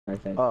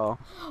Oh.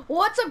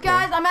 What's up,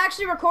 guys? I'm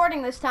actually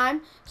recording this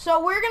time,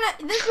 so we're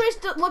gonna. This race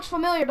looks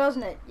familiar,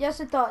 doesn't it? Yes,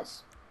 it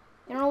does.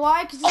 You know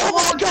why? Cause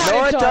Oh my God!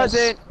 No, it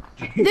doesn't.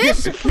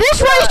 This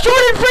race,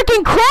 Jordan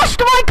freaking crushed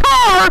my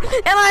car,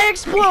 and I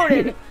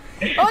exploded.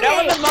 Okay.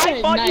 That wasn't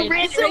my fault. Nice. You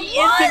ran straight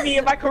into me,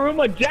 and my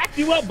Karuma jacked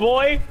you up,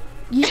 boy.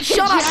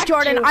 Shut up,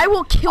 Jordan. I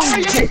will kill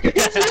you.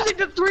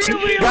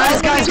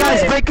 Guys,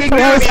 breaking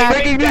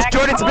news,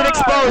 Jordan's been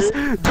exposed.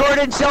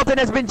 Jordan Shelton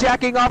has been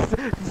jacking off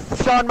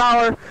Sean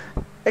Mauer.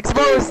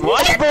 Exposed.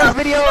 What? Exposed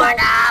video.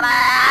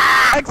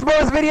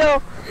 Exposed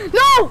video.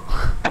 No!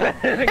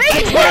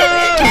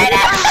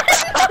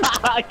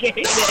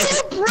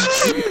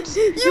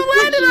 You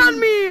landed on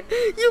me!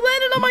 You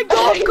landed on my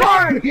golf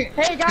cart!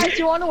 Hey guys,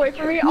 you wanna wait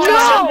for me? No!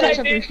 I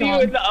did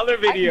you in the other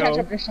I can video. catch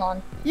up to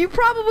Sean. You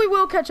probably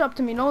will catch up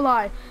to me, no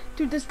lie.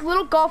 Dude, this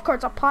little golf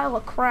cart's a pile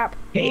of crap.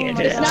 Hey, Oh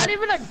my It's God. not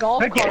even a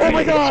golf cart. Oh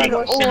my God!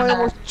 Oh, I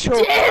almost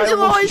choked.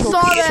 Angelo, I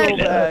saw that. So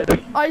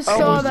bad. I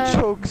saw that.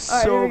 Choked Alright,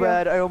 so here we go.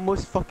 bad. I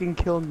almost fucking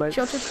killed my.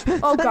 Chill.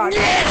 Oh God.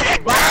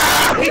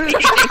 Oh, here it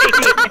is.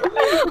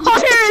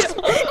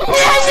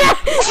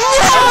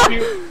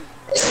 No!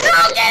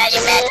 No, get it,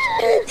 you bitch!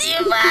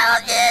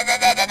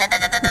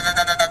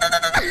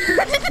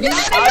 You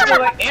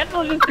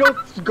Angelo just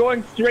goes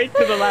going straight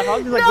to the left. I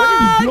was just like, No, what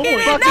are you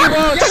doing?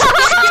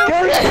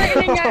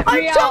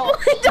 I'm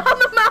tumbling down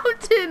the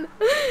mountain.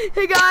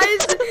 Hey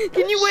guys,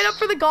 can you wait up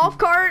for the golf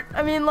cart?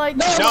 I mean, like,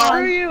 No, come on.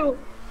 screw you.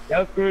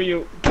 No, screw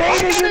you.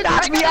 Kaden, you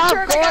knocked me off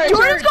course.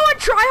 Jordan's going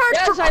try hard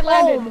Yes, for I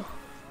landed. Chrome.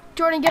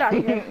 Jordan, get out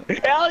of here.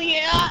 Hell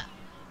yeah!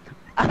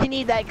 I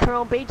need that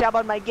chrome paint job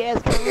on my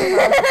gas. Sean,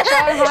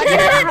 how do you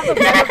not have a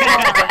better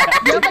car?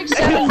 You have like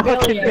 7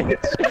 billion. You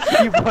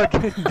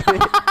fucking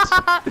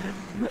bitch.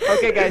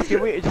 Okay, guys,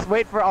 can we just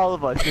wait for all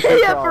of us? Just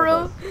wait Yeah, all for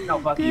of real. us. No,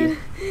 fuck you.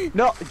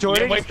 No, You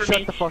Jordan, didn't wait for shut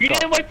me. the fuck You up.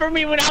 didn't wait for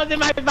me when I was in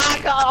my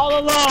vodka all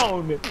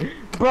alone.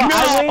 Bro,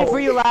 I waited for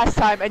you last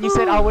time, and you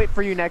said I'll wait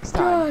for you next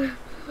time. God.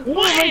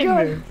 When?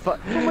 Oh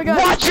my God.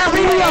 Watch your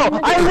video!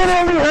 I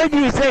literally heard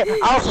you say,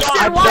 I'm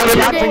watch slowing your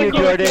down for you, video.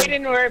 Jordan.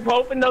 Kaden, we're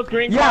hoping those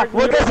green Yeah, cards.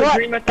 well, guess what?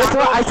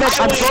 I said,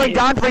 I'm slowing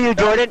down for you,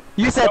 Jordan.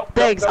 You said,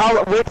 thanks,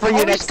 I'll wait for you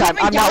Oh, next he's time.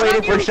 coming I'm not down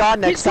waiting on for you? Sean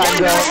next He's time,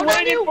 coming bro. down on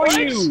waiting for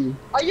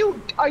you.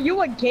 Are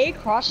you a gay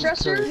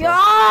crossdresser?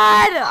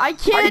 God, I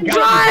can't got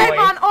drive you, boy.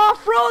 on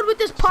off-road with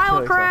this pile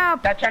of Kill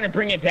crap. Stop trying to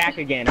bring it back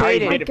again. Kaden. I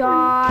already Oh my did it for you.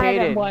 God.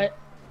 Kaden, What?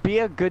 be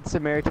a good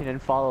Samaritan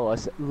and follow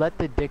us. Let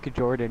the dick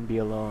Jordan be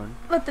alone.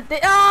 Let the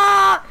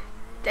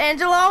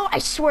Angelo, I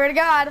swear to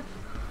God,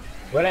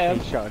 Whatever.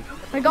 Hey, Sean.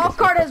 my golf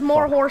cart has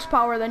more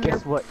horsepower than your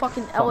Guess what?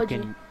 fucking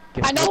elegy.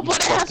 Guess I know, what you but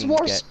it has fucking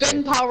more get,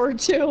 spin bitch. power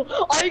too.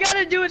 All you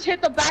gotta do is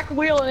hit the back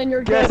wheel and then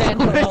you're good, Guess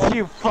what Angelo.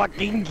 you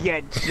fucking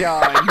get,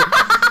 Sean.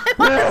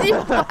 What is he So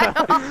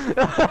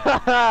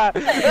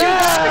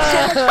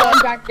much fun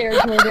back there,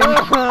 Jordan. I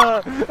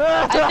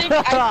think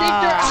they're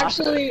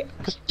actually,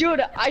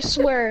 dude. I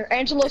swear,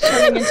 Angelo's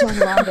turning into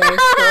Harambe.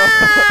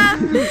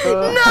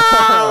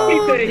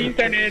 No! He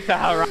turned it into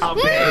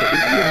Harambe.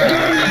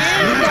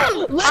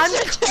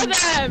 Listen to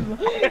them.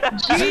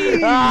 Hey,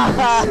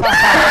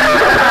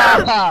 Dude,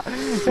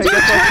 guess what, turn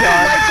the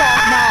Sean? lights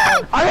off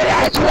now. I'm an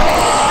Angelo!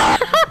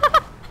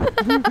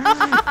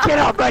 Get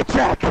off my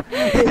track!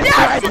 It's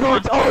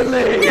grassroots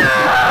only!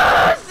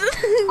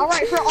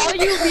 Alright, for all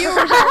you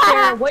viewers out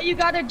there, what you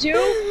gotta do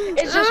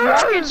is just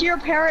walk into your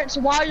parents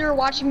while you're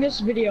watching this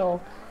video.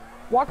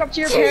 Walk up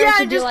to your parents Yeah,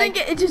 and be just like,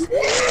 think it just.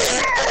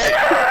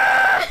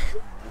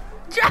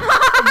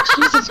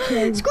 Jesus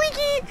Christ.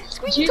 Squeaky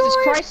Jesus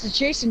toy. Christ, it's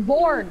Jason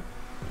Bourne.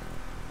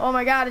 Oh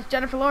my God, it's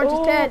Jennifer Lawrence's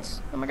Oh.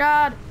 tits. Oh my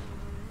God.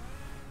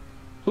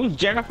 Who's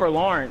Jennifer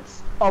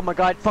Lawrence? Oh my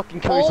god, fucking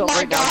kill Oh yourself my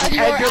right now. God,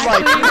 you End are your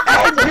life!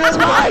 End your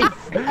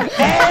life!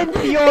 End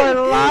your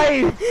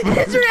life!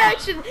 His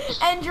reaction.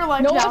 End your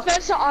life No now.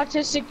 offense to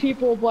autistic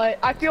people, but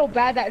I feel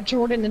bad that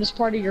Jordan is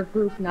part of your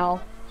group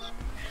now.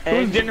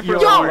 End Jennifer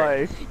your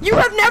Lawrence? life. You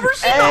have never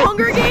seen the End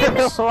Hunger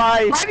Games? your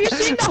life. Have you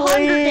seen the Hunger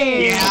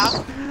Please.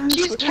 Games?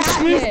 She's She's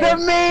Katniss.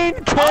 the main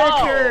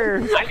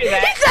character! Oh, I knew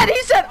that.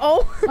 He said,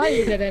 oh. No,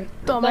 you didn't.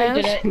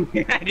 Dumbass. No, you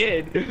didn't. I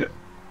did.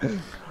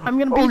 I'm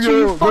gonna beat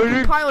you, you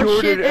fucking pile of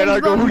shit. And I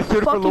go, Angelo, who's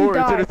Jennifer fucking Lawrence?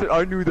 die. And I said,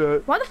 I knew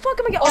that. Why the fuck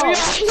am I getting? Oh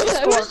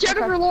yeah, it was score.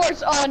 Jennifer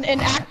Lawrence on an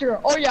actor.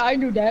 Oh yeah, I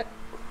knew that.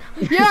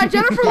 Yeah,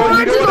 Jennifer Oh, you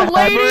Lawrence know is what a a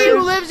lady hammer who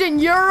is? lives in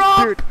Europe.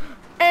 Dude,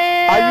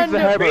 I use And the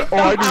hammer. Oh,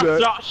 I knew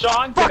that.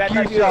 Sean Fuck said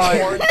you,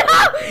 Sean.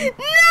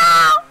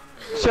 No!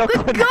 Shove The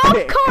on the golf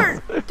dick.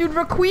 cart! Dude,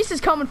 Raquise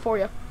is coming for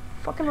you.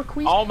 Fucking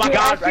Raquise. Oh my Dude, I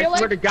god, I feel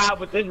swear like- to God,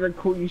 with this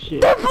Raccoon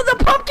shit. The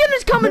pumpkin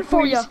is coming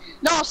for you.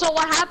 No, so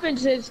what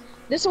happens is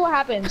this is what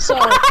happens. So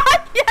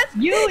Yes.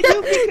 you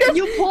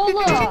pull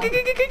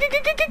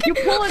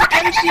an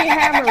MC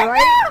Hammer,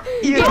 right?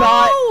 You No!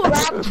 thought.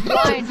 Wrapped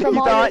blind from You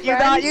all thought, your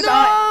you thought, friends, you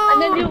thought.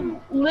 and then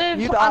you live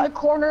You on thought- the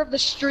corner of the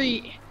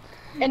street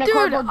in a Dude,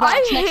 cardboard box I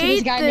next to this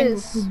hate guy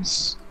this. named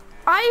Raquise.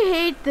 I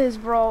hate this,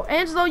 bro.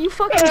 Angelo, you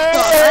fucking suck.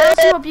 I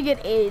honestly hope you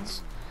get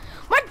AIDS.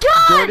 My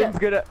God! Jordan's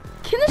gonna.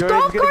 Can this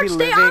Jordan's golf gonna cart be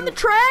stay on living- the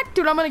track?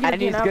 Dude, I'm gonna get a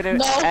And he's DNF. gonna,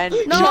 No, and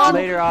no.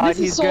 later on, This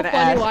is he's so gonna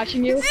funny ask.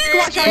 watching you.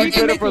 Come on, Sean, you He's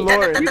can gonna make for it.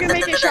 Lauren. You can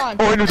make it, Sean.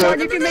 Oh, I knew Sean, that.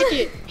 you can make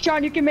it.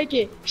 Sean, you can make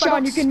it.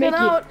 Sean, you can make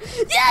Spin it. out.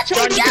 Yeah,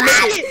 Sean, you can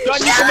make it. Sean,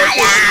 you can make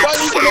it.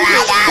 Sean, you can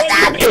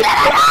make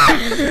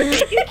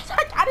it.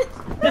 I didn't.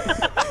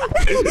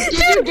 Did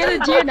you get a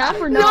DNF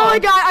or no? No, I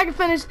can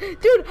finish.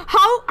 Dude,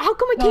 how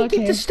come I can't keep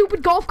Okay. this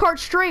stupid golf cart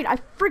straight? I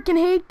freaking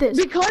hate this.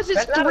 Because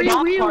it's That's not a 3 golf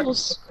cart,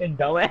 wheels. you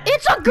dumbass.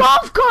 It's a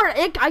golf cart.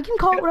 I can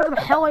call it whatever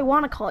the hell I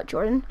want to call it,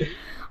 Jordan.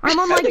 I'm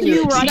unlike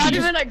you, where I It's can not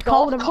even a just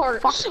call it golf whatever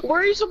cart. the fuck.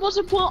 Where are you supposed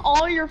to put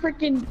all your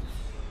freaking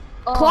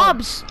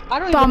Clubs. I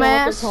don't even know what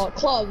they're Dumbass. called.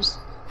 Clubs.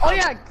 Oh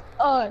yeah.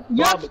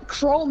 You have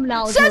Chrome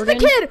now, Says Jordan.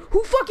 the kid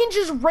who fucking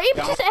just raped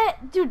his head.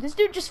 Dude, this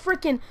dude just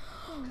freaking.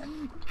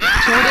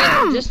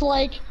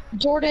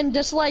 Jordan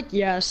dislike,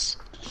 yes.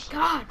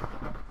 God.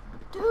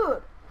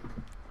 Dude.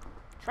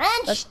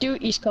 Trench. Let's do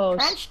East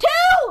Coast. Trench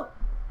 2!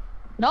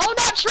 No,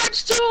 not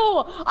Trench 2!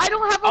 I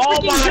don't have a Oh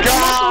freaking my good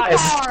God.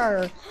 muscle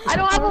car! I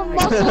don't have a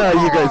muscle car!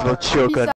 You guys will choke Peace on